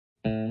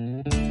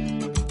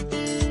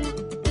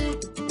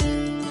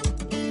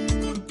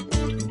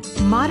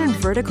modern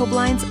vertical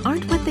blinds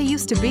aren't what they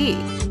used to be.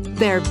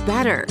 They're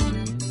better.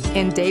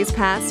 In days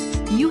past,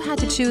 you had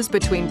to choose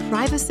between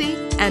privacy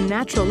and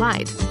natural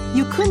light.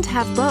 You couldn't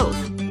have both.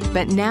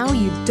 But now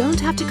you don't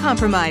have to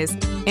compromise.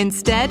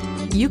 Instead,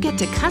 you get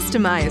to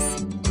customize.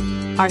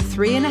 Our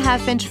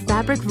 3.5-inch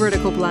fabric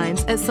vertical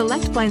blinds at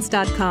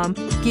Selectblinds.com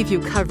give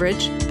you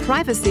coverage,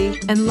 privacy,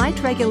 and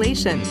light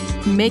regulation,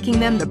 making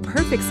them the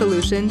perfect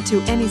solution to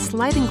any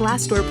sliding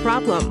glass door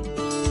problem.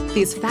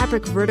 These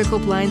fabric vertical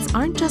blinds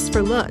aren't just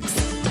for looks.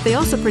 They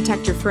also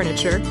protect your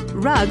furniture,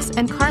 rugs,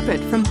 and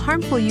carpet from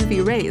harmful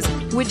UV rays,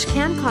 which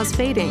can cause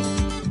fading.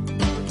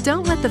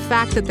 Don't let the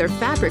fact that they're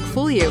fabric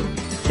fool you.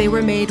 They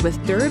were made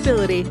with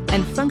durability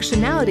and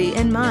functionality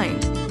in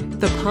mind.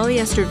 The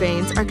polyester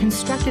vanes are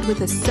constructed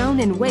with a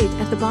sewn-in weight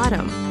at the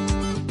bottom.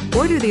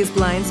 Order these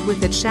blinds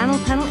with a channel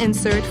panel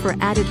insert for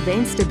added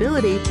vane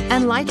stability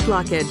and light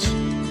blockage.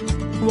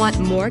 Want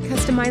more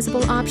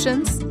customizable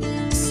options?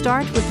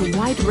 Start with a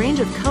wide range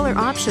of color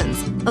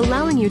options,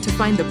 allowing you to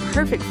find the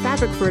perfect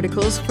fabric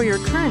verticals for your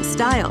current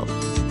style.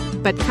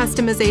 But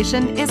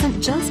customization isn't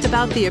just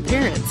about the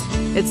appearance.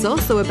 It's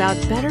also about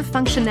better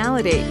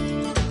functionality.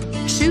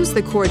 Choose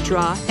the cord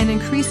draw and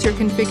increase your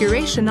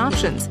configuration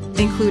options,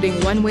 including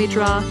one-way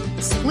draw,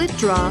 split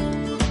draw,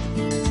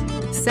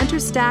 center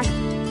stack,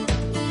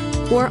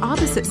 or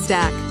opposite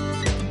stack.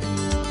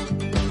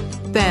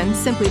 Then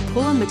simply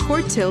pull on the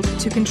cord tilt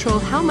to control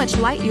how much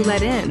light you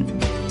let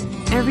in.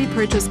 Every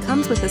purchase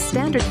comes with a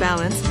standard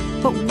valance,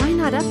 but why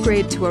not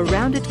upgrade to a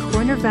rounded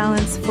corner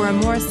valance for a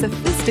more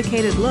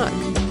sophisticated look?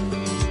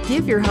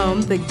 Give your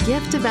home the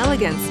gift of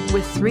elegance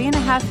with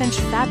 3.5-inch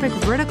fabric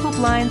vertical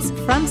blinds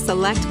from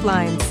Select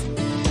Blinds.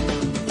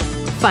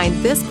 Find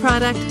this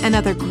product and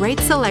other great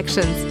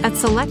selections at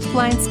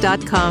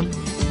Selectblinds.com.